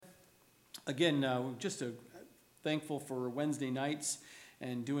Again, just thankful for Wednesday nights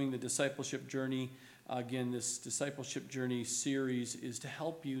and doing the discipleship journey. Again, this discipleship journey series is to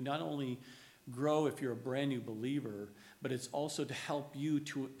help you not only grow if you're a brand new believer, but it's also to help you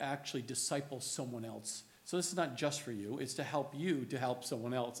to actually disciple someone else. So this is not just for you, it's to help you to help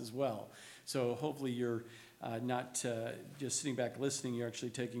someone else as well. So hopefully you're not just sitting back listening, you're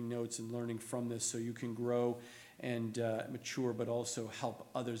actually taking notes and learning from this so you can grow and mature, but also help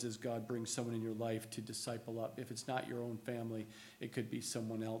others as God brings someone in your life to disciple up. If it's not your own family, it could be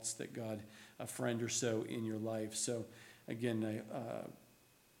someone else that God, a friend or so in your life. So again,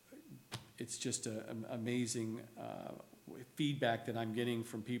 it's just an amazing feedback that I'm getting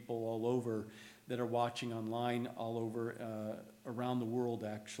from people all over that are watching online, all over around the world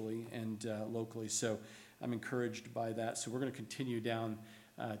actually, and locally. So I'm encouraged by that. So we're going to continue down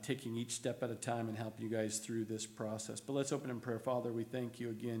taking each step at a time and help you guys through this process. But let's open in prayer. Father, we thank you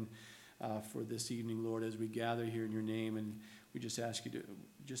again for this evening, Lord, as we gather here in your name. And we just ask you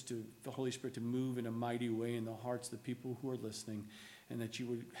the Holy Spirit to move in a mighty way in the hearts of the people who are listening, and that you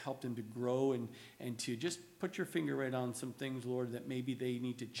would help them to grow and to just put your finger right on some things, Lord, that maybe they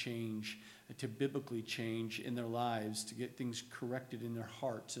need to change, to biblically change in their lives, to get things corrected in their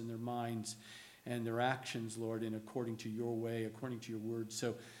hearts and their minds and their actions, Lord, and according to your way, according to your word.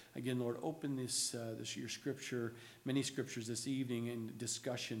 So again, Lord, open this your scripture, many scriptures this evening in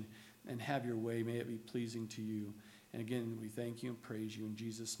discussion, and have your way. May it be pleasing to you. And again, we thank you and praise you in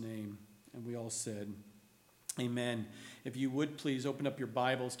Jesus' name. And we all said, amen. If you would please open up your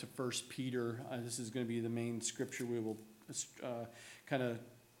Bibles to 1 Peter. This is going to be the main scripture we will kind of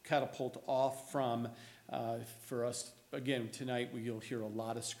catapult off from for us. Again, tonight you'll hear a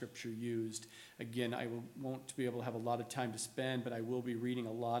lot of scripture used. Again, I won't be able to have a lot of time to spend, but I will be reading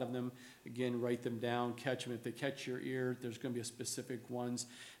a lot of them. Again, write them down, catch them. If they catch your ear, there's going to be a specific ones.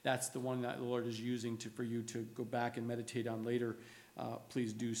 That's the one that the Lord is using for you to go back and meditate on later.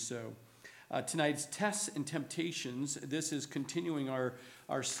 Please do so. Tonight's tests and temptations. This is continuing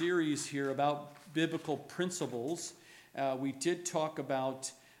our series here about biblical principles. We did talk about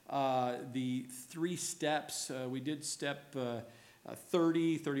the 3 steps. We did step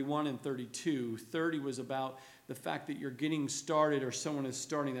 30, 31, and 32. 30 was about the fact that you're getting started or someone is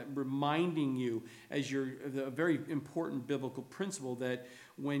starting, that reminding you as the very important biblical principle that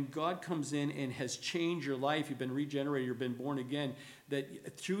when God comes in and has changed your life, you've been regenerated, you've been born again,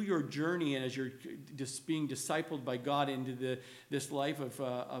 that through your journey and as you're just being discipled by God into this life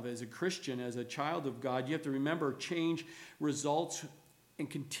of as a Christian, as a child of God, you have to remember change results and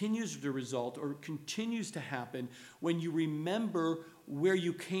continues to result or continues to happen when you remember where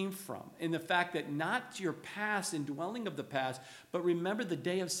you came from, and the fact that not your past and dwelling of the past, but remember the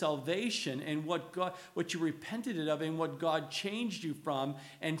day of salvation and what you repented of and what God changed you from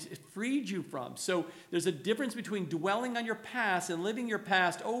and freed you from. So there's a difference between dwelling on your past and living your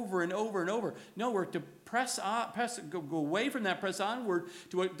past over and over and over. No, we're to go away from that, press onward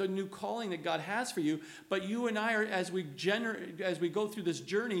to the new calling that God has for you. But you and I, as we go through this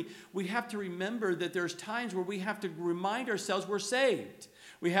journey, we have to remember that there's times where we have to remind ourselves we're saved.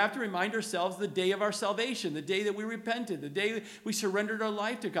 We have to remind ourselves the day of our salvation, the day that we repented, the day we surrendered our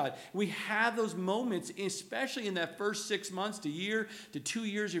life to God. We have those moments, especially in that first 6 months to year to 2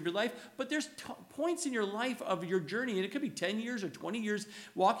 years of your life. But there's points in your life of your journey, and it could be 10 years or 20 years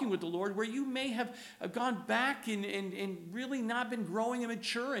walking with the Lord, where you may have gone back and really not been growing and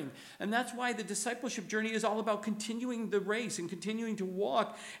maturing. And that's why the discipleship journey is all about continuing the race and continuing to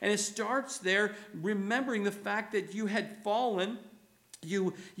walk. And it starts there, remembering the fact that you had fallen.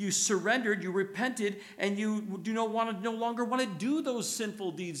 You surrendered, you repented, and you no longer want to do those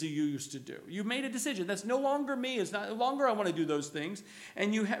sinful deeds that you used to do. You made a decision. That's no longer me. It's no longer I want to do those things.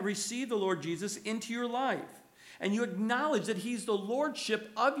 And you received the Lord Jesus into your life. And you acknowledge that he's the lordship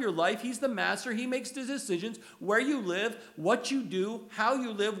of your life. He's the master. He makes the decisions where you live, what you do, how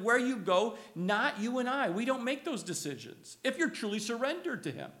you live, where you go. Not you and I. We don't make those decisions if you're truly surrendered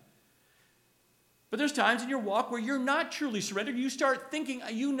to him. But there's times in your walk where you're not truly surrendered. You start thinking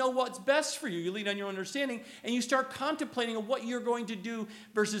you know what's best for you. You lean on your understanding, and you start contemplating on what you're going to do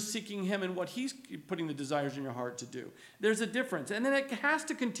versus seeking him and what he's putting the desires in your heart to do. There's a difference. And then it has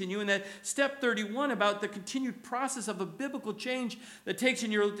to continue in that step 31 about the continued process of a biblical change that takes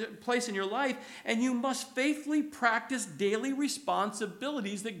place in your life. And you must faithfully practice daily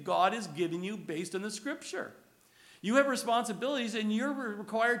responsibilities that God has given you based on the scripture. You have responsibilities, and you're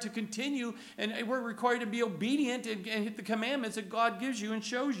required to continue, and we're required to be obedient and hit the commandments that God gives you and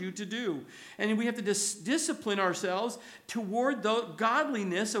shows you to do. And we have to discipline ourselves toward the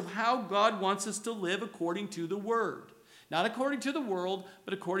godliness of how God wants us to live according to the Word. Not according to the world,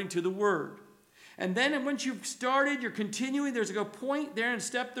 but according to the Word. And then once you've started, you're continuing. There's a point there in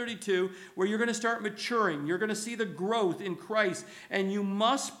step 32 where you're going to start maturing. You're going to see the growth in Christ. And you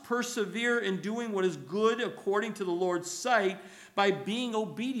must persevere in doing what is good according to the Lord's sight by being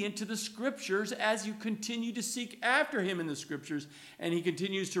obedient to the Scriptures as you continue to seek after Him in the Scriptures. And He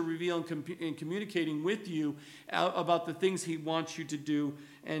continues to reveal and communicating with you about the things He wants you to do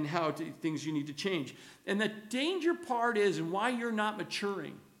and things you need to change. And the danger part is, and why you're not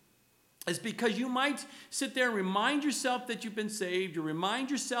maturing, is because you might sit there and remind yourself that you've been saved. You remind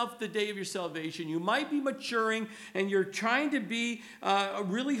yourself the day of your salvation. You might be maturing and you're trying to be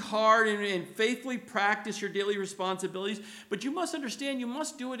really hard and faithfully practice your daily responsibilities. But you must understand you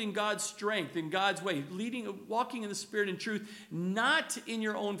must do it in God's strength, in God's way, walking in the Spirit and truth, not in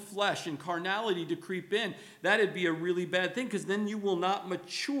your own flesh and carnality to creep in. That'd be a really bad thing, because then you will not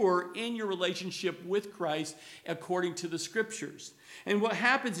mature in your relationship with Christ according to the Scriptures. And what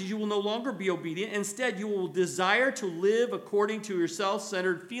happens is you will no longer be obedient. Instead, you will desire to live according to your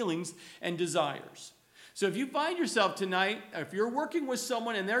self-centered feelings and desires. So if you find yourself tonight, if you're working with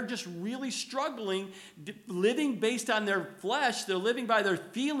someone and they're just really struggling, living based on their flesh, they're living by their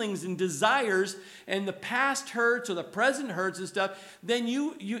feelings and desires, and the past hurts or the present hurts and stuff, then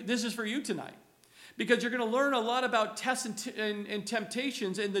this is for you tonight. Because you're going to learn a lot about tests and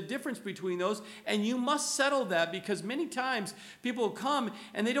temptations and the difference between those. And you must settle that, because many times people come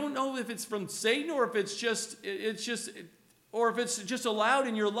and they don't know if it's from Satan or if it's just allowed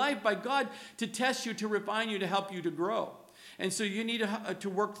in your life by God to test you, to refine you, to help you to grow. And so you need to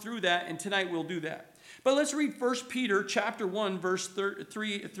work through that. And tonight we'll do that. But let's read 1 Peter chapter 1, verse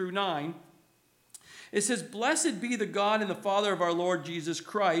 3 through 9. It says, "Blessed be the God and the Father of our Lord Jesus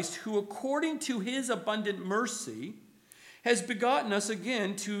Christ, who according to His abundant mercy has begotten us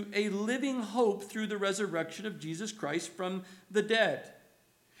again to a living hope through the resurrection of Jesus Christ from the dead,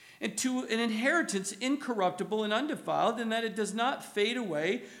 and to an inheritance incorruptible and undefiled, and that it does not fade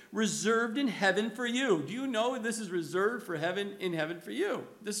away, reserved in heaven for you." Do you know this is reserved for heaven, in heaven for you?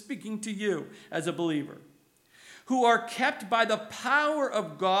 This is speaking to you as a believer. "Who are kept by the power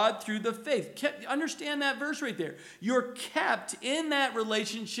of God through the faith." Understand that verse right there. You're kept in that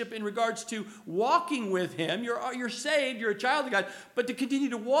relationship in regards to walking with Him. You're saved, you're a child of God, but to continue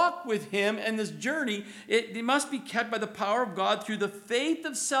to walk with Him and this journey, it must be kept by the power of God through the faith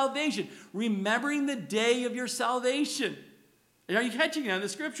of salvation, remembering the day of your salvation. Are you catching on the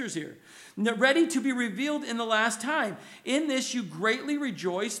Scriptures here? Ready to be revealed in the last time. In this you greatly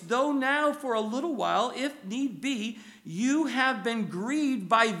rejoice, though now for a little while, if need be, you have been grieved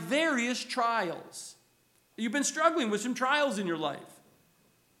by various trials. You've been struggling with some trials in your life.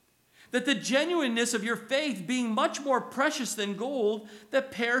 "That the genuineness of your faith, being much more precious than gold, that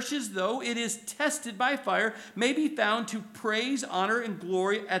perishes though it is tested by fire, may be found to praise, honor, and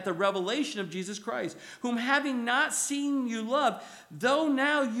glory at the revelation of Jesus Christ, whom having not seen you love, though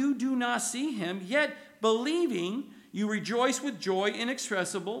now you do not see Him, yet believing you rejoice with joy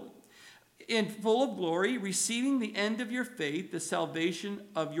inexpressible and full of glory, receiving the end of your faith, the salvation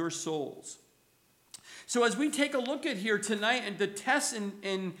of your souls." So as we take a look at here tonight and the tests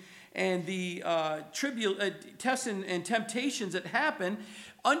and the tests and temptations that happen,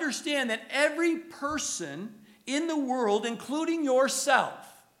 understand that every person in the world, including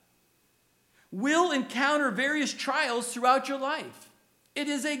yourself, will encounter various trials throughout your life. It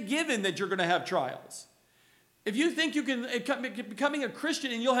is a given that you're going to have trials. If you think you can becoming a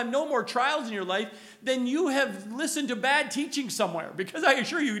Christian and you'll have no more trials in your life, then you have listened to bad teaching somewhere, because I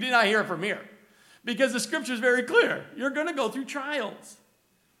assure you did not hear it from here. Because the Scripture is very clear. You're going to go through trials.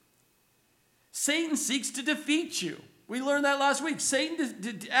 Satan seeks to defeat you. We learned that last week.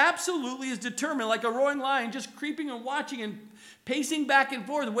 Satan absolutely is determined, like a roaring lion, just creeping and watching and pacing back and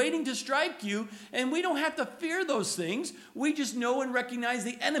forth, waiting to strike you. And we don't have to fear those things. We just know and recognize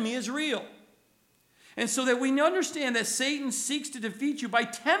the enemy is real. And so that we understand that Satan seeks to defeat you by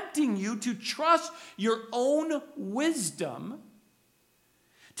tempting you to trust your own wisdom,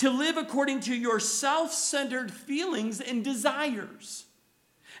 to live according to your self-centered feelings and desires,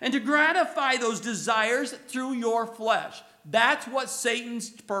 and to gratify those desires through your flesh. That's what Satan's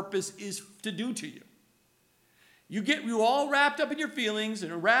purpose is to do to you. You get you all wrapped up in your feelings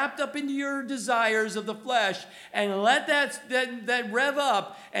and wrapped up into your desires of the flesh, and let that rev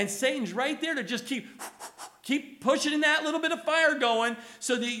up, and Satan's right there to just keep pushing in that little bit of fire going,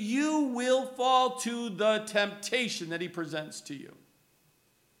 so that you will fall to the temptation that he presents to you.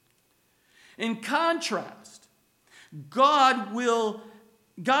 In contrast, God's will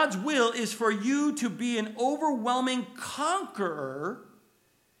is for you to be an overwhelming conqueror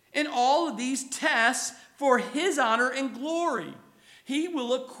in all of these tests for his honor and glory. He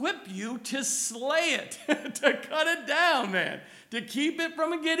will equip you to slay it, to cut it down, man, to keep it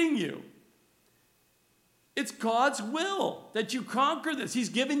from getting you. It's God's will that you conquer this. He's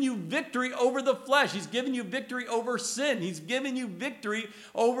given you victory over the flesh. He's given you victory over sin. He's given you victory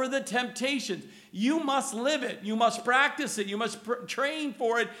over the temptations. You must live it. You must practice it. You must train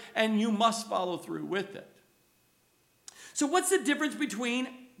for it, and you must follow through with it. So what's the difference between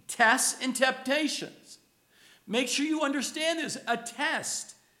tests and temptations? Make sure you understand this. A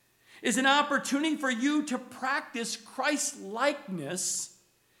test is an opportunity for you to practice Christ-likeness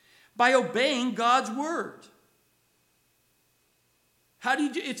by obeying God's word. How do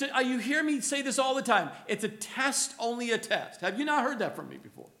you do it? You hear me say this all the time. It's a test, only a test. Have you not heard that from me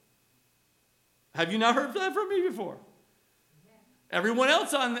before? Have you not heard that from me before? Everyone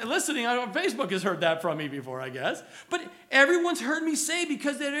else listening on Facebook has heard that from me before, I guess. But everyone's heard me say,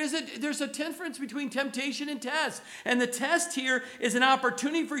 because there's a difference between temptation and test. And the test here is an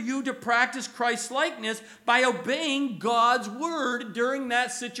opportunity for you to practice Christ-likeness by obeying God's word during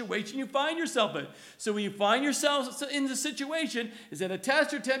that situation you find yourself in. So when you find yourself in the situation, is it a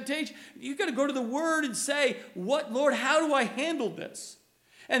test or temptation? You've got to go to the word and say, "What, Lord, how do I handle this?"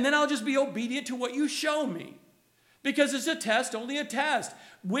 And then I'll just be obedient to what you show me. Because it's a test, only a test.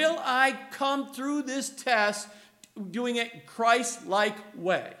 Will I come through this test doing it Christ-like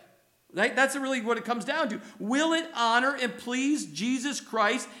way? Right? That's really what it comes down to. Will it honor and please Jesus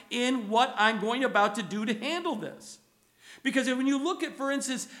Christ in what I'm going about to do to handle this? Because when you look at, for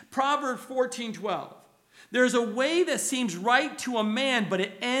instance, Proverbs 14:12, there's a way that seems right to a man, but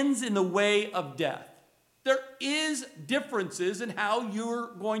it ends in the way of death. There is differences in how you're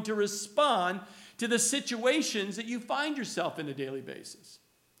going to respond to the situations that you find yourself in a daily basis.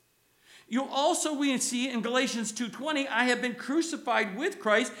 You also, we see in Galatians 2:20, I have been crucified with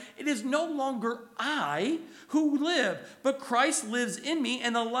Christ. It is no longer I who live, but Christ lives in me.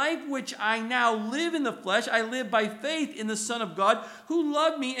 And the life which I now live in the flesh, I live by faith in the Son of God, who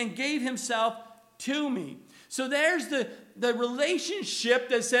loved me and gave himself to me. So there's the relationship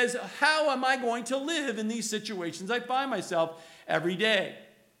that says, how am I going to live in these situations I find myself every day?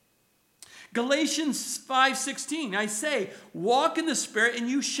 Galatians 5:16, I say, walk in the Spirit and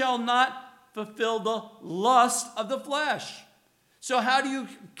you shall not fulfill the lust of the flesh. So how do you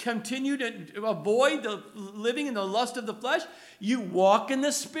continue to avoid living in the lust of the flesh? You walk in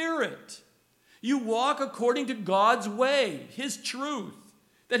the Spirit. You walk according to God's way, his truth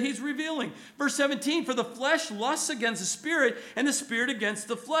that he's revealing. Verse 17, for the flesh lusts against the Spirit, and the Spirit against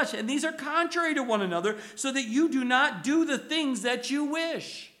the flesh. And these are contrary to one another, so that you do not do the things that you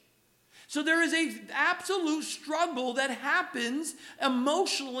wish. So there is an absolute struggle that happens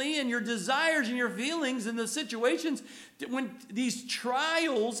emotionally in your desires and your feelings and the situations when these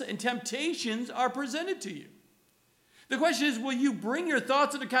trials and temptations are presented to you. The question is, will you bring your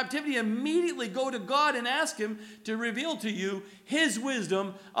thoughts into captivity and immediately go to God and ask him to reveal to you his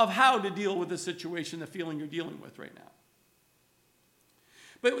wisdom of how to deal with the situation, the feeling you're dealing with right now?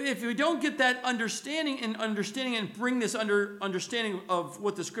 But if we don't get that understanding and bring this understanding of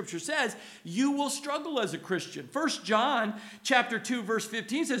what the scripture says, you will struggle as a Christian. 1 John chapter 2, verse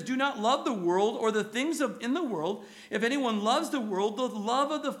 15 says, do not love the world or the things in the world. If anyone loves the world, the love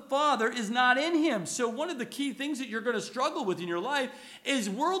of the Father is not in him. So one of the key things that you're going to struggle with in your life is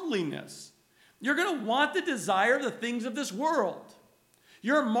worldliness. You're going to want the desire of the things of this world.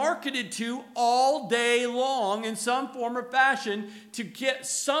 You're marketed to all day long in some form or fashion to get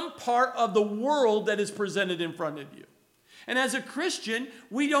some part of the world that is presented in front of you. And as a Christian,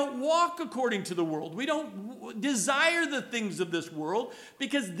 we don't walk according to the world. We don't desire the things of this world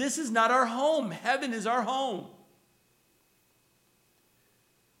because this is not our home. Heaven is our home.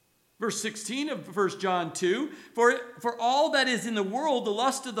 Verse 16 of 1 John 2, for all that is in the world, the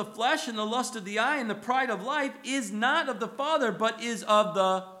lust of the flesh and the lust of the eye and the pride of life is not of the Father, but is of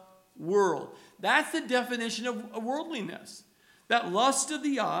the world. That's the definition of worldliness. That lust of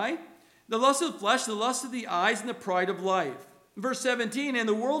the eye, the lust of the flesh, the lust of the eyes, and the pride of life. Verse 17, and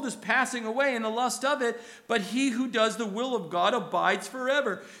the world is passing away and the lust of it, but he who does the will of God abides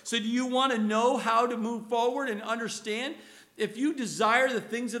forever. So do you want to know how to move forward and understand? If you desire the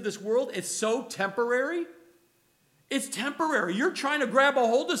things of this world, it's so temporary. It's temporary. You're trying to grab a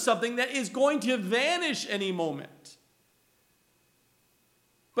hold of something that is going to vanish any moment.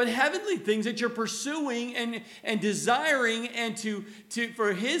 But heavenly things that you're pursuing and desiring and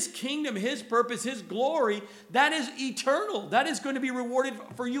for his kingdom, his purpose, his glory, that is eternal. That is going to be rewarded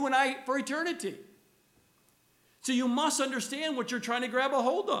for you and I for eternity. So you must understand what you're trying to grab a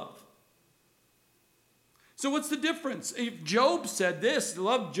hold of. So what's the difference? If Job said this, I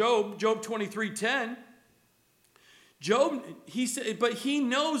love Job 23:10. Job, he said, but he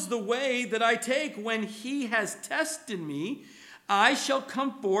knows the way that I take. When he has tested me, I shall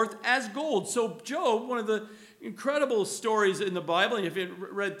come forth as gold. So Job, one of the incredible stories in the Bible, and if you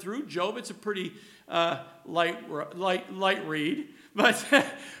read through Job, it's a pretty light read. But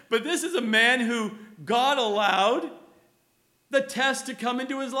this is a man who God allowed the test to come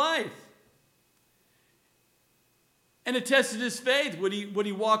into his life. And it tested his faith. Would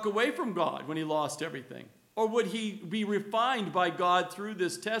he walk away from God when he lost everything? Or would he be refined by God through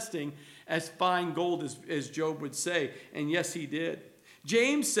this testing as fine gold, as Job would say? And yes, he did.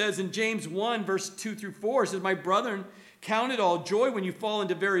 James says in James 1, verse 2 through 4, says, my brethren, count it all joy when you fall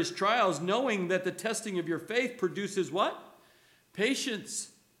into various trials, knowing that the testing of your faith produces what? Patience.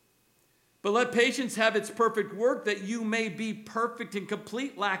 But let patience have its perfect work, that you may be perfect and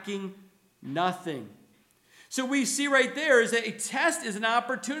complete, lacking nothing. So we see right there is that a test is an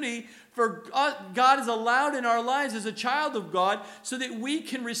opportunity for God is allowed in our lives as a child of God so that we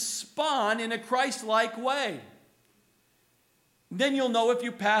can respond in a Christ-like way. Then you'll know if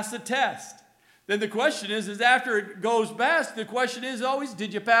you pass the test. Then the question is after it goes past, the question is always,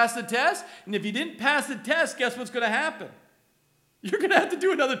 did you pass the test? And if you didn't pass the test, guess what's going to happen? You're going to have to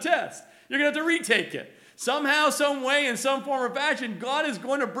do another test. You're going to have to retake it. Somehow, some way, in some form or fashion, God is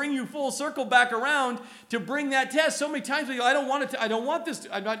going to bring you full circle back around to bring that test. So many times we go, I don't want it to, I don't want this.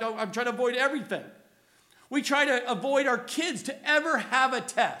 I'm trying to avoid everything. We try to avoid our kids to ever have a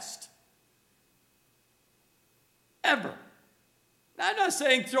test. Ever. Now, I'm not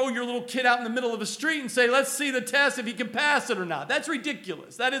saying throw your little kid out in the middle of the street and say, let's see the test if he can pass it or not. That's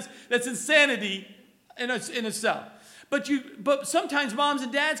ridiculous. That's insanity in itself. But sometimes moms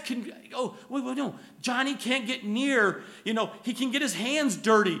and dads can, well, no, Johnny can't get near, he can get his hands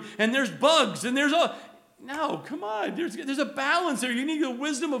dirty, and there's bugs, and no, come on, there's a balance there. You need the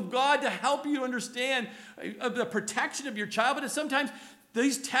wisdom of God to help you understand the protection of your child, but sometimes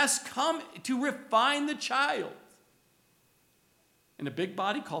these tests come to refine the child. In a big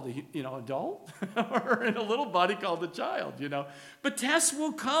body called the adult, or in a little body called the child, But tests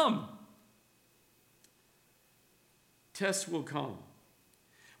will come. Tests will come.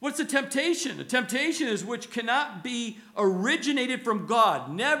 What's a temptation? A temptation is which cannot be originated from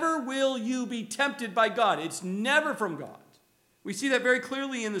God. Never will you be tempted by God. It's never from God. We see that very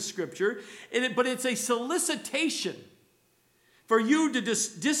clearly in the scripture. But it's a solicitation for you to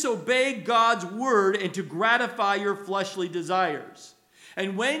disobey God's word and to gratify your fleshly desires.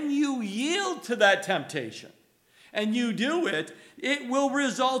 And when you yield to that temptation and you do it, it will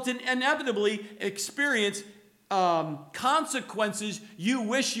result in inevitably experience consequences you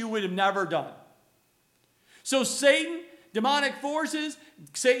wish you would have never done. So Satan, demonic forces,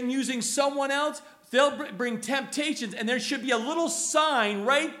 Satan using someone else, they'll bring temptations, and there should be a little sign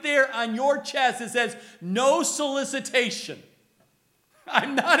right there on your chest that says, no solicitation.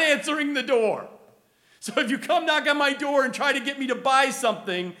 I'm not answering the door. So if you come knock on my door and try to get me to buy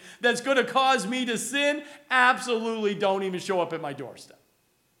something that's going to cause me to sin, absolutely don't even show up at my doorstep.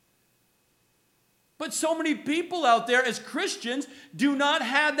 But so many people out there as Christians do not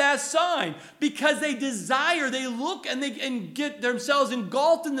have that sign because they look and get themselves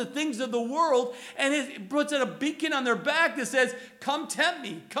engulfed in the things of the world, and it puts a beacon on their back that says, come tempt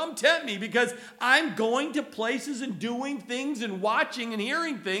me, because I'm going to places and doing things and watching and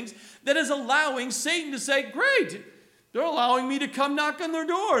hearing things that is allowing Satan to say, great, they're allowing me to come knock on their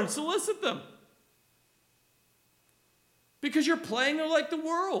door and solicit them. Because you're playing like the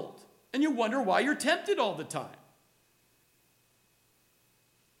world. And you wonder why you're tempted all the time.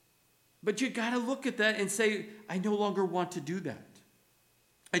 But you got to look at that and say, I no longer want to do that.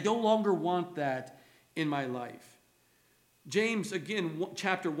 I no longer want that in my life. James, again,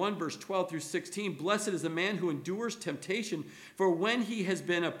 chapter 1, verse 12 through 16. Blessed is the man who endures temptation, for when he has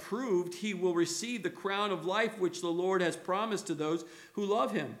been approved, he will receive the crown of life which the Lord has promised to those who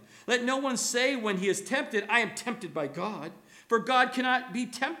love him. Let no one say when he is tempted, I am tempted by God. For God cannot be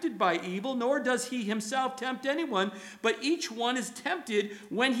tempted by evil, nor does he himself tempt anyone, but each one is tempted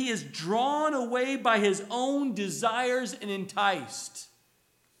when he is drawn away by his own desires and enticed.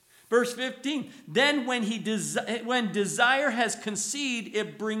 Verse 15, then when desire has conceived,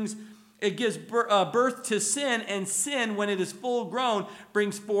 it gives birth to sin, and sin, when it is full grown,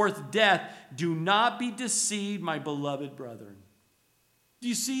 brings forth death. Do not be deceived, my beloved brethren. Do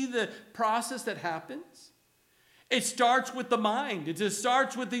you see the process that happens? It starts with the mind. It just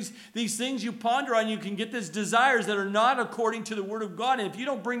starts with these things you ponder on. You can get these desires that are not according to the word of God. And if you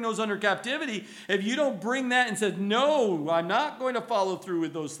don't bring those under captivity, if you don't bring that and say, no, I'm not going to follow through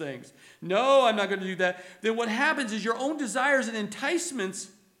with those things. No, I'm not going to do that. Then what happens is your own desires and enticements,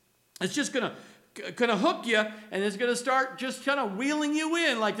 it's just going to going to hook you, and it's going to start just kind of wheeling you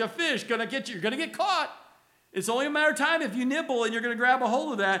in like the fish. You're going to get caught. It's only a matter of time if you nibble and you're going to grab a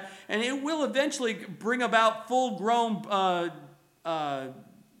hold of that, and it will eventually bring about full-grown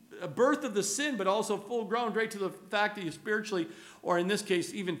birth of the sin, but also full-grown right to the fact that you spiritually, or in this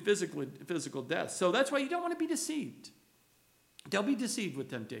case, even physical death. So that's why you don't want to be deceived. Don't be deceived with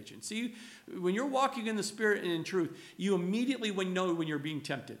temptation. See, when you're walking in the Spirit and in truth, you immediately know when you're being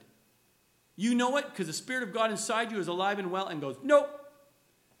tempted. You know it because the Spirit of God inside you is alive and well and goes, nope.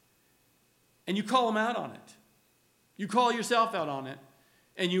 And you call him out on it. You call yourself out on it,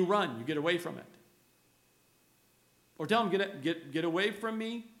 and you run. You get away from it. Or tell him, get away from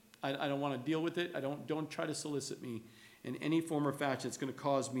me. I don't want to deal with it. Don't try to solicit me in any form or fashion. It's going to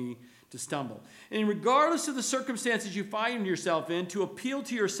cause me to stumble. And regardless of the circumstances you find yourself in, to appeal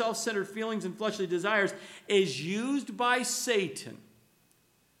to your self-centered feelings and fleshly desires is used by Satan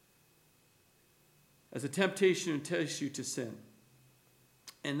as a temptation to entice you to sin.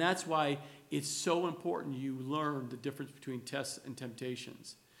 And that's why it's so important you learn the difference between tests and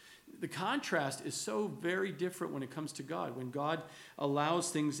temptations. The contrast is so very different when it comes to God. When God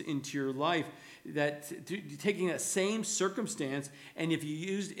allows things into your life, that taking that same circumstance, and if you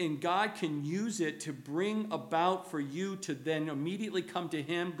use, and God can use it to bring about for you to then immediately come to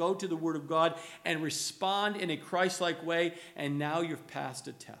him, go to the Word of God, and respond in a Christ-like way, and now you've passed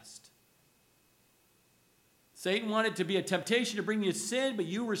a test. Satan wanted to be a temptation to bring you to sin, but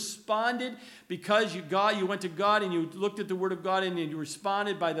you responded because you went to God and you looked at the Word of God and you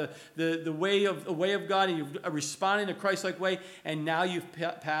responded by the way of God, and you responded in a Christ-like way, and now you've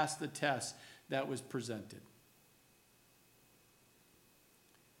passed the test that was presented.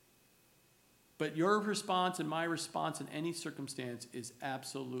 But your response and my response in any circumstance is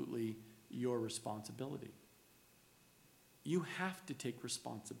absolutely your responsibility. You have to take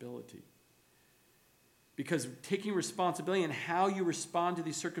responsibility. Because taking responsibility and how you respond to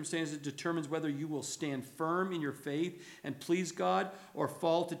these circumstances determines whether you will stand firm in your faith and please God, or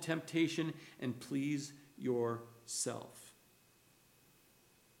fall to temptation and please yourself.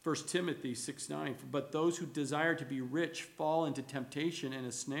 1 Timothy 6:9, but those who desire to be rich fall into temptation and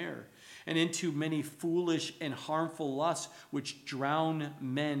a snare, and into many foolish and harmful lusts, which drown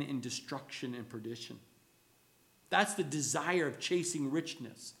men in destruction and perdition. That's the desire of chasing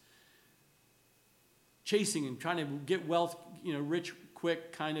richness. Chasing and trying to get wealth, rich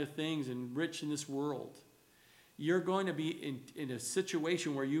quick kind of things, and rich in this world. You're going to be in a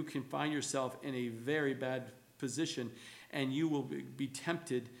situation where you can find yourself in a very bad position, and you will be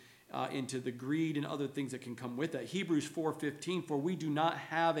tempted into the greed and other things that can come with that. Hebrews 4:15, for we do not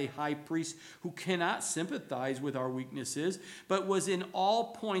have a high priest who cannot sympathize with our weaknesses, but was in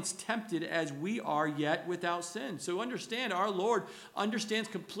all points tempted as we are, yet without sin. So understand, our Lord understands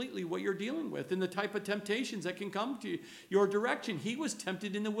completely what you're dealing with and the type of temptations that can come to your direction. He was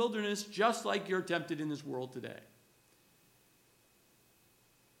tempted in the wilderness just like you're tempted in this world today.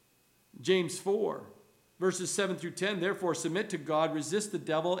 James 4. Verses 7 through 10, therefore submit to God, resist the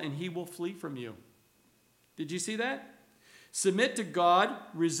devil, and he will flee from you. Did you see that? Submit to God,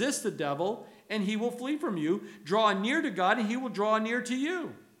 resist the devil, and he will flee from you. Draw near to God, and he will draw near to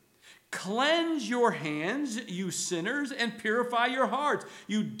you. Cleanse your hands, you sinners, and purify your hearts,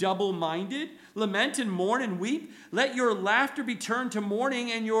 you double-minded. Lament and mourn and weep. Let your laughter be turned to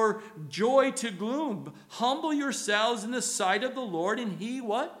mourning and your joy to gloom. Humble yourselves in the sight of the Lord, and he,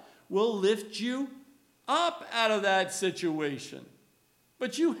 what? Will lift you up out of that situation.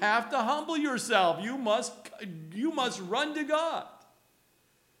 But you have to humble yourself. You must run to God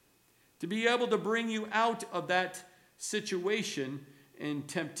to be able to bring you out of that situation and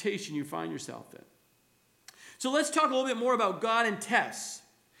temptation you find yourself in. So let's talk a little bit more about God and tests.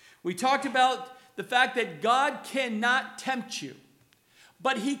 We talked about the fact that God cannot tempt you,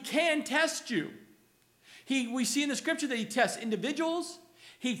 but he can test you. We see in the scripture that he tests individuals.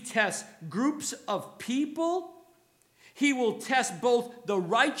 He tests groups of people. He will test both the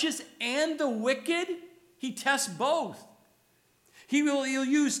righteous and the wicked. He tests both. He'll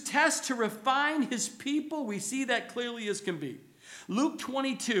use tests to refine his people. We see that clearly as can be. Luke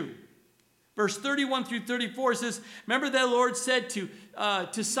 22, verse 31 through 34 says, remember the Lord said to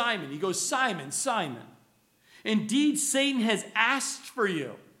Simon, he goes, Simon, Simon, indeed Satan has asked for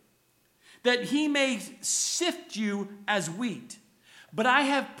you, that he may sift you as wheat. But I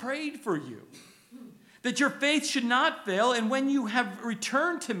have prayed for you, that your faith should not fail, and when you have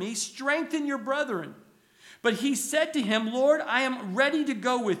returned to me, strengthen your brethren. But he said to him, Lord, I am ready to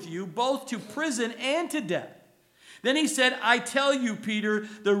go with you, both to prison and to death. Then he said, I tell you, Peter,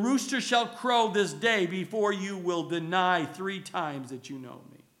 the rooster shall crow this day before you will deny 3 times that you know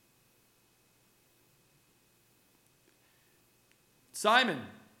me. Simon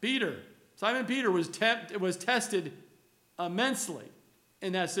Peter was tested immensely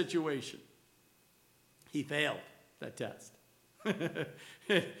in that situation. He failed that test.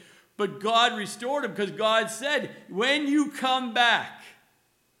 But God restored him, because God said, when you come back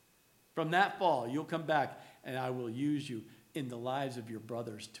from that fall, you'll come back and I will use you in the lives of your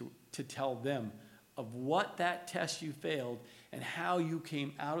brothers to tell them of what that test you failed and how you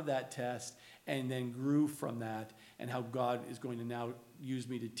came out of that test and then grew from that, and how God is going to now use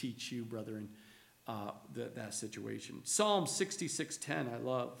me to teach you, brethren, that situation. Psalm 66:10 I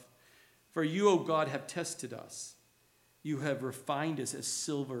love. For you, O God, have tested us. You have refined us as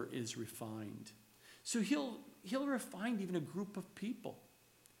silver is refined. So he'll refine even a group of people,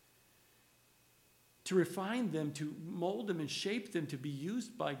 to refine them, to mold them and shape them to be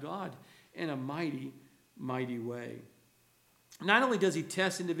used by God in a mighty, mighty way. Not only does he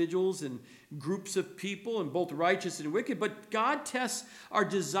test individuals and groups of people, and both righteous and wicked, but God tests are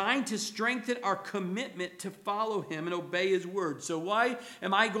designed to strengthen our commitment to follow him and obey his word. So why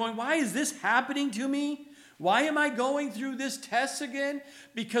is this happening to me? Why am I going through this test again?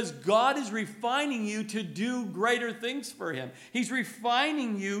 Because God is refining you to do greater things for him. He's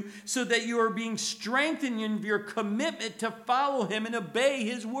refining you so that you are being strengthened in your commitment to follow him and obey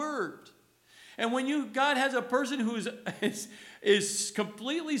his word. And when God has a person who is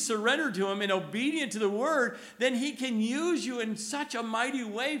completely surrendered to him and obedient to the word, then he can use you in such a mighty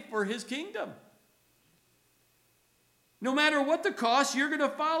way for his kingdom. No matter what the cost, you're going to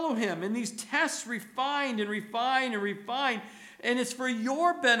follow him. And these tests refine and refine and refine. And it's for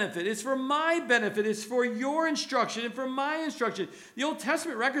your benefit. It's for my benefit. It's for your instruction and for my instruction. The Old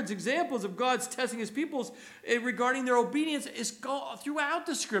Testament records examples of God's testing his peoples regarding their obedience is throughout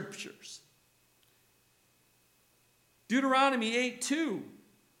the scriptures. Deuteronomy 8:2.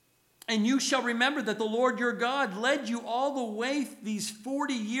 And you shall remember that the Lord your God led you all the way these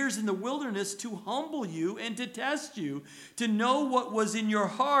 40 years in the wilderness to humble you and to test you, to know what was in your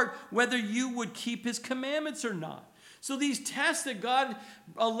heart, whether you would keep his commandments or not. So these tests that God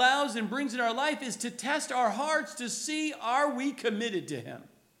allows and brings in our life is to test our hearts to see, are we committed to him?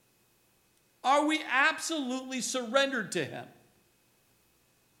 Are we absolutely surrendered to him?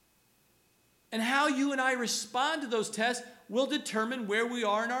 And how you and I respond to those tests will determine where we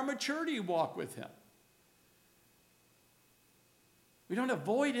are in our maturity walk with him. We don't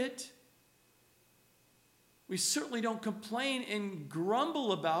avoid it. We certainly don't complain and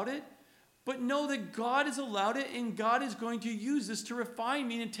grumble about it, but know that God has allowed it, and God is going to use this to refine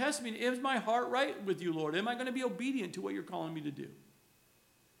me and test me. Is my heart right with you, Lord? Am I going to be obedient to what you're calling me to do?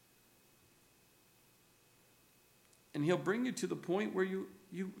 And he'll bring you to the point where you're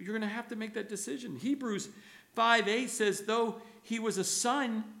going to have to make that decision. Hebrews 5:8 says, though he was a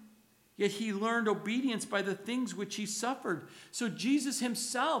son, yet he learned obedience by the things which he suffered. So Jesus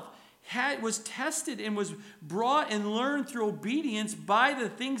himself was tested and was brought and learned through obedience by the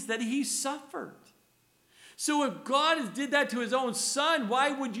things that he suffered. So if God did that to his own son,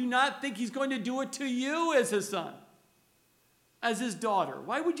 why would you not think he's going to do it to you as his son? As his daughter?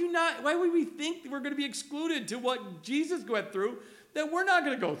 Why would we think that we're going to be excluded to what Jesus went through that we're not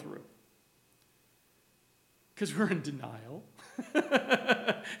going to go through? Because we're in denial.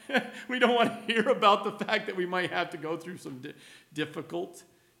 We don't want to hear about the fact that we might have to go through some difficult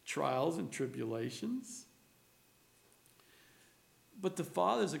trials and tribulations. But the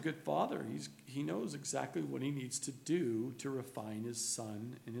Father's a good father. He knows exactly what he needs to do to refine his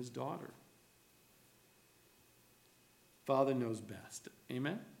son and his daughter. Father knows best.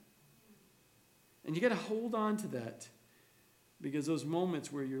 Amen? And you got to hold on to that, because those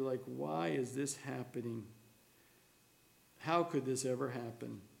moments where you're like, why is this happening? How could this ever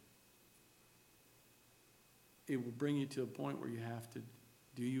happen? It will bring you to a point where you have to,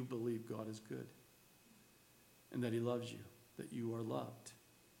 do you believe God is good? And that he loves you, that you are loved?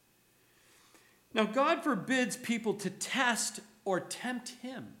 Now, God forbids people to test or tempt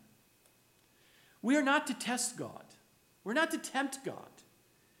him. We are not to test God. We're not to tempt God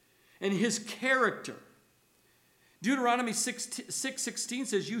and his character. Deuteronomy 6:16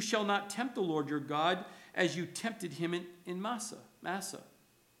 says, you shall not tempt the Lord your God as you tempted him in Massah.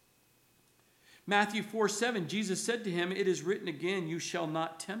 Matthew 4:7, Jesus said to him, it is written again, you shall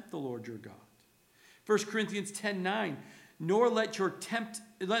not tempt the Lord your God. 1 Corinthians 10:9, nor let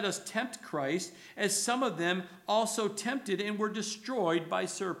us tempt Christ, as some of them also tempted and were destroyed by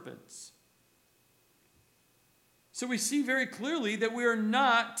serpents. So we see very clearly that we are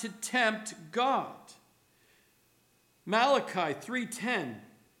not to tempt God. Malachi 3:10,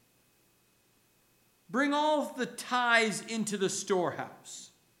 bring all the tithes into the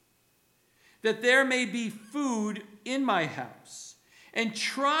storehouse, that there may be food in my house. and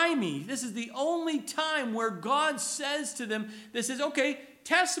try me. This is the only time where God says to them, this is, okay,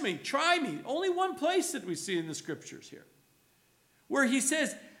 test me, try me. Only one place that we see in the scriptures here, where he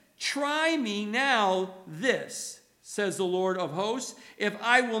says, try me now this, says the Lord of hosts, if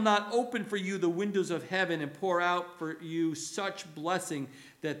I will not open for you the windows of heaven and pour out for you such blessing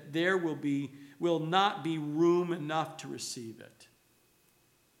that there will not be room enough to receive it.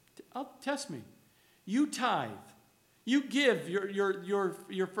 Test me. You tithe. You give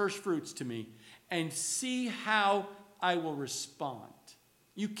your first fruits to me and see how I will respond.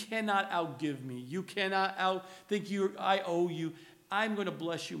 You cannot outgive me. You cannot think I owe you. I'm going to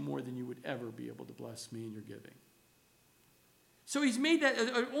bless you more than you would ever be able to bless me in your giving. So he's made that,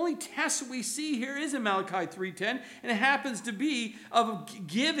 the only test we see here is in Malachi 3:10, and it happens to be of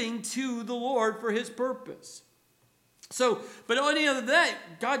giving to the Lord for his purpose. So, but on the other than that,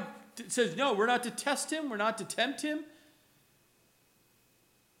 God says, no, we're not to test him, we're not to tempt him.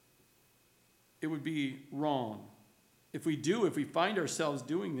 It would be wrong. If we find ourselves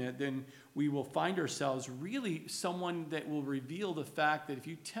doing that, then we will find ourselves really someone that will reveal the fact that if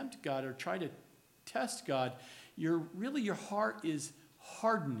you tempt God or try to test God, your heart is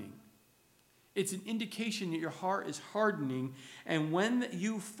hardening. It's an indication that your heart is hardening, and when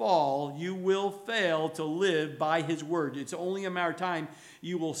you fall, you will fail to live by his word. It's only a matter of time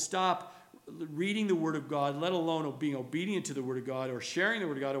you will stop reading the word of God, let alone being obedient to the word of God or sharing the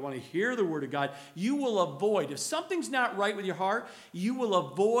word of God or want to hear the word of God. You will avoid, if something's not right with your heart, you will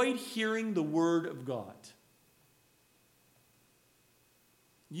avoid hearing the word of God.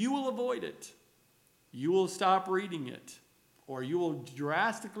 You will avoid it. You will stop reading it, or you will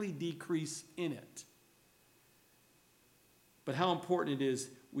drastically decrease in it. But how important it is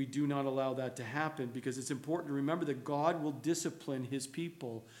we do not allow that to happen, because it's important to remember that God will discipline his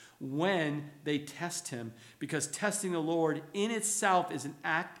people when they test him, because testing the Lord in itself is an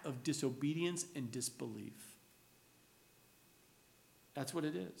act of disobedience and disbelief. That's what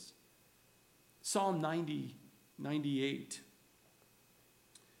it is. Psalm 95.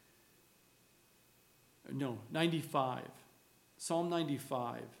 Psalm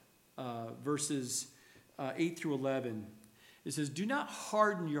 95, verses 8 through 11. It says, do not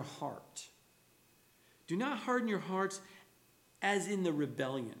harden your heart. Do not harden your hearts as in the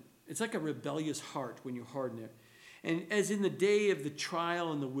rebellion. It's like a rebellious heart when you harden it. And as in the day of the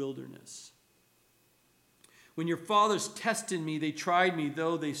trial in the wilderness. When your fathers tested me, they tried me,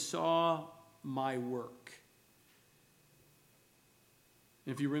 though they saw my work.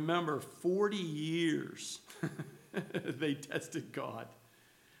 If you remember, 40 years they tested God.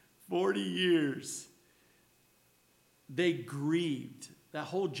 40 years. They grieved. That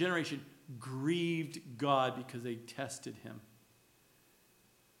whole generation grieved God because they tested him.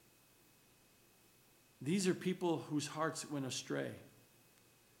 These are people whose hearts went astray.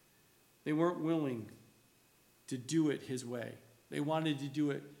 They weren't willing to do it his way. They wanted to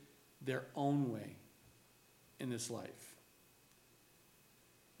do it their own way in this life.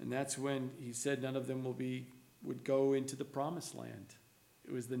 And that's when he said none of them would go into the promised land.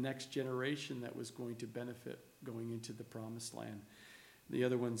 It was the next generation that was going to benefit going into the promised land. The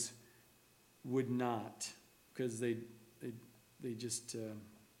other ones would not, because they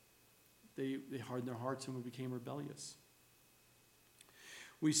hardened their hearts and became rebellious.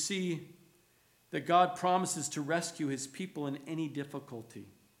 We see that God promises to rescue his people in any difficulty.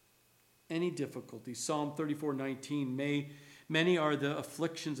 Any difficulty. Psalm 34:19, many are the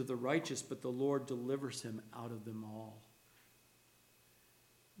afflictions of the righteous, but the Lord delivers him out of them all.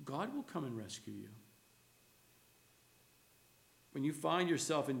 God will come and rescue you. When you find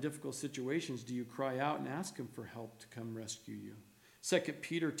yourself in difficult situations, do you cry out and ask him for help to come rescue you? 2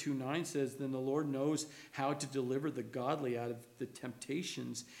 Peter 2:9 says, then the Lord knows how to deliver the godly out of the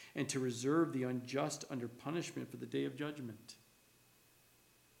temptations and to reserve the unjust under punishment for the day of judgment.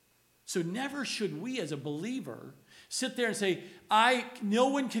 So never should we as a believer sit there and say, no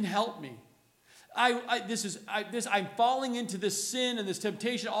one can help me. I'm falling into this sin and this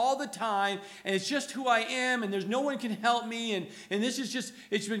temptation all the time, and it's just who I am, and there's no one can help me, and this is just,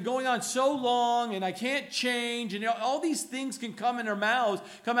 it's been going on so long, and I can't change, and all these things can come out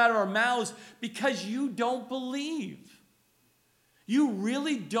of our mouths because you don't believe. You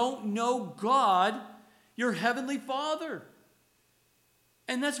really don't know God, your heavenly Father.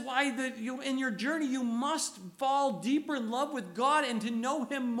 And that's why in your journey, you must fall deeper in love with God and to know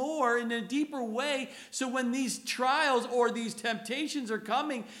him more in a deeper way. So when these trials or these temptations are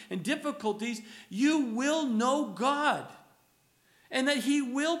coming and difficulties, you will know God. And that he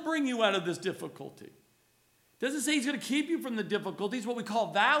will bring you out of this difficulty. It doesn't say he's going to keep you from the difficulties, what we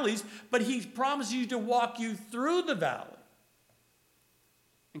call valleys, but he promises you to walk you through the valley.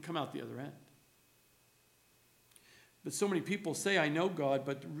 and come out the other end. But so many people say, I know God,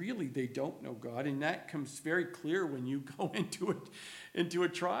 but really they don't know God. And that comes very clear when you go into a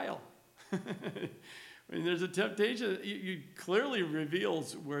trial. When there's a temptation, it clearly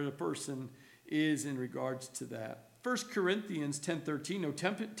reveals where the person is in regards to that. 1 Corinthians 10:13, no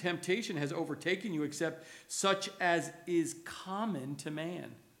temptation has overtaken you except such as is common to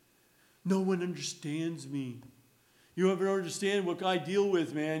man. No one understands me. You ever understand what I deal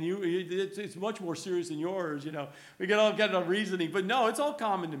with, man? It's much more serious than yours, you know. We get all kind of reasoning, but no, it's all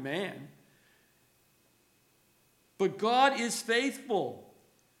common to man. But God is faithful,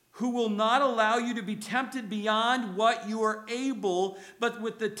 who will not allow you to be tempted beyond what you are able, but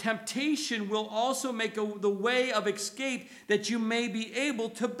with the temptation will also make the way of escape that you may be able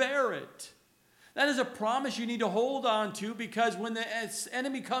to bear it. That is a promise you need to hold on to, because when the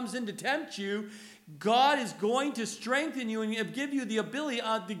enemy comes in to tempt you, God is going to strengthen you and give you the ability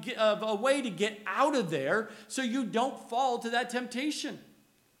of a way to get out of there so you don't fall to that temptation.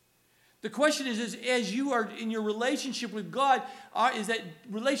 The question is as you are in your relationship with God, is that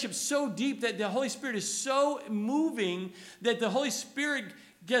relationship so deep that the Holy Spirit is so moving that the Holy Spirit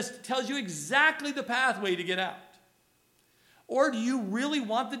just tells you exactly the pathway to get out? Or do you really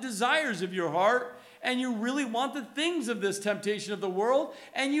want the desires of your heart, and you really want the things of this temptation of the world,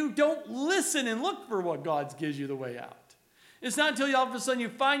 and you don't listen and look for what God gives you the way out? It's not until all of a sudden you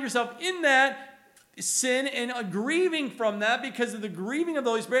find yourself in that sin and grieving from that because of the grieving of the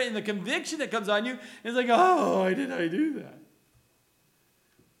Holy Spirit and the conviction that comes on you. It's like, oh, why did I do that?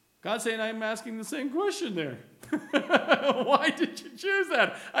 God's saying, I'm asking the same question there. Why did you choose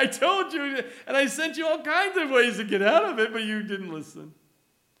that? I told you, and I sent you all kinds of ways to get out of it, but you didn't listen.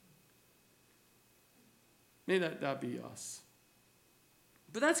 May that not be us.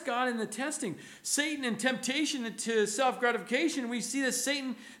 But that's God in the testing. Satan and temptation to self-gratification, we see that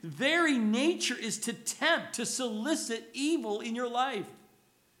Satan's very nature is to tempt, to solicit evil in your life.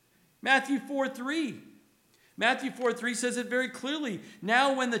 Matthew 4:3. Matthew 4:3 says it very clearly.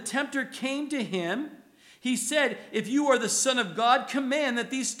 Now when the tempter came to him, he said, if you are the Son of God, command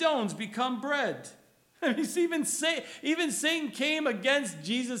that these stones become bread. I mean, even Satan came against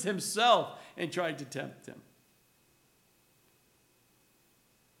Jesus himself and tried to tempt him.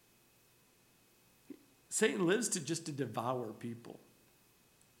 Satan lives to devour people.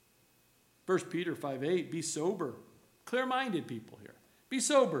 1 Peter 5:8, be sober. Clear-minded people here. Be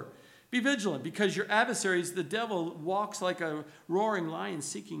sober. Be vigilant, because your adversaries, the devil, walks like a roaring lion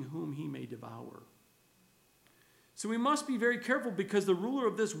seeking whom he may devour. So we must be very careful, because the ruler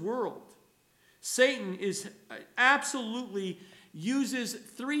of this world, Satan, is absolutely uses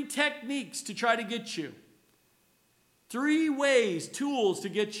 3 techniques to try to get you. 3 ways, tools to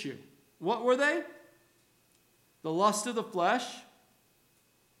get you. What were they? The lust of the flesh,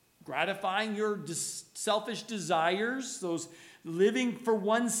 gratifying your selfish desires, those living for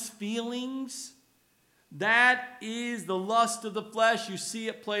one's feelings. That is the lust of the flesh. You see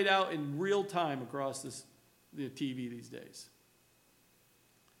it played out in real time across the TV these days.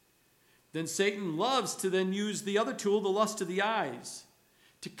 Then Satan loves to then use the other tool, the lust of the eyes,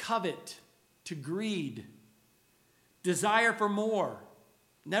 to covet, to greed, desire for more.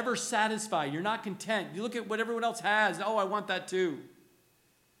 Never satisfied. You're not content. You look at what everyone else has. Oh, I want that too.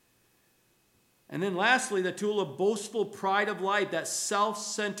 And then lastly, the tool of boastful pride of life, that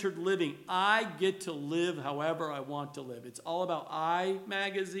self-centered living. I get to live however I want to live. It's all about I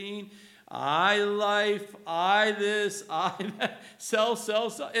magazine, I life, I this, I that. Sell.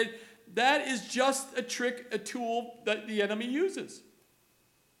 That is just a trick, a tool that the enemy uses.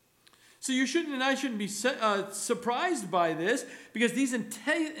 So you shouldn't, and I shouldn't be surprised by this, because these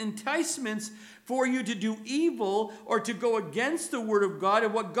enticements for you to do evil or to go against the word of God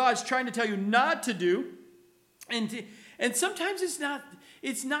and what God's trying to tell you not to do, and sometimes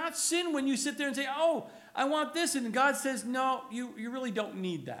it's not sin when you sit there and say, oh, I want this, and God says, no, you really don't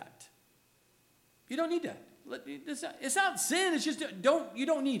need that. You don't need that. It's not sin. It's just you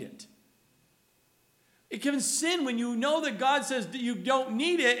don't need it. It can sin when you know that God says that you don't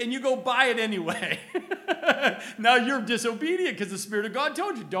need it and you go buy it anyway. Now you're disobedient because the Spirit of God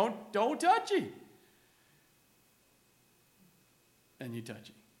told you, don't touch it. And you touch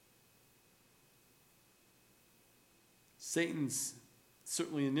it. Satan's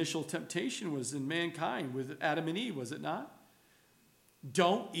certainly initial temptation was in mankind with Adam and Eve, was it not?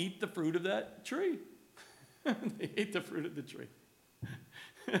 Don't eat the fruit of that tree. They ate the fruit of the tree.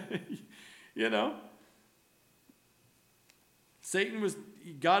 You know?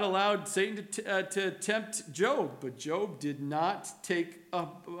 God allowed Satan to tempt Job, but Job did not take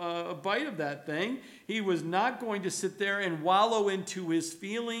a bite of that thing. He was not going to sit there and wallow into his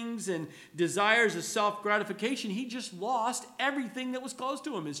feelings and desires of self-gratification. He just lost everything that was close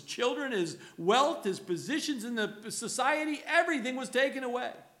to him. His children, his wealth, his positions in the society, everything was taken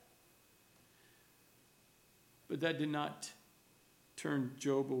away. But that did not turn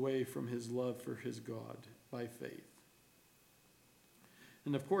Job away from his love for his God by faith.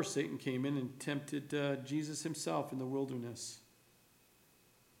 And of course, Satan came in and tempted Jesus himself in the wilderness,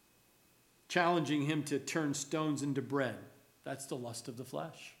 challenging him to turn stones into bread. That's the lust of the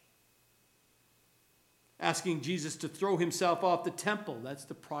flesh. Asking Jesus to throw himself off the temple. That's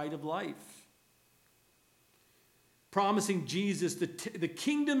the pride of life. Promising Jesus the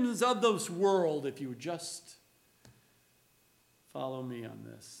kingdoms of this world if you would just follow me on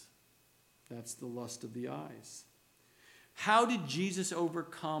this. That's the lust of the eyes. How did Jesus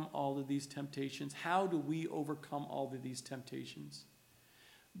overcome all of these temptations? How do we overcome all of these temptations?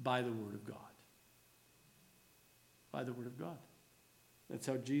 By the Word of God. By the Word of God. That's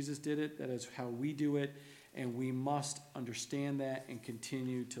how Jesus did it. That is how we do it. And we must understand that and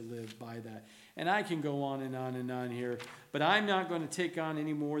continue to live by that. And I can go on and on and on here, but I'm not going to take on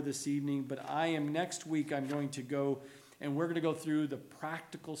any more this evening. But next week I'm going to go, and we're going to go through the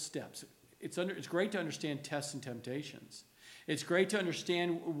practical steps. It's great to understand tests and temptations. It's great to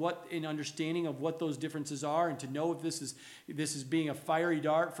understand understanding of what those differences are, and to know if this is being a fiery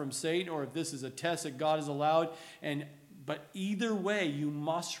dart from Satan or if this is a test that God has allowed. But either way, you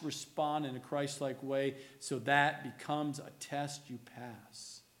must respond in a Christ-like way so that becomes a test you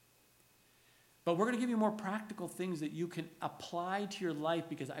pass. But we're going to give you more practical things that you can apply to your life,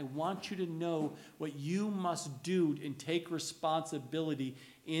 because I want you to know what you must do and take responsibility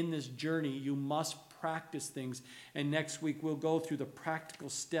in this journey. You must practice things. And next week we'll go through the practical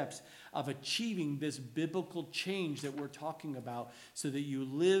steps of achieving this biblical change that we're talking about, so that you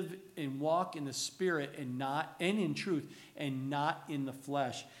live and walk in the Spirit and in truth and not in the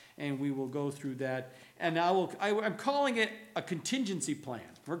flesh. And we will go through that. And I'm calling it a contingency plan.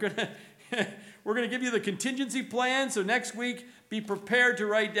 We're going to give you the contingency plan. So next week, be prepared to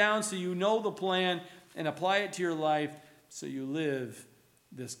write down so you know the plan and apply it to your life so you live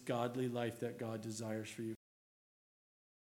this godly life that God desires for you.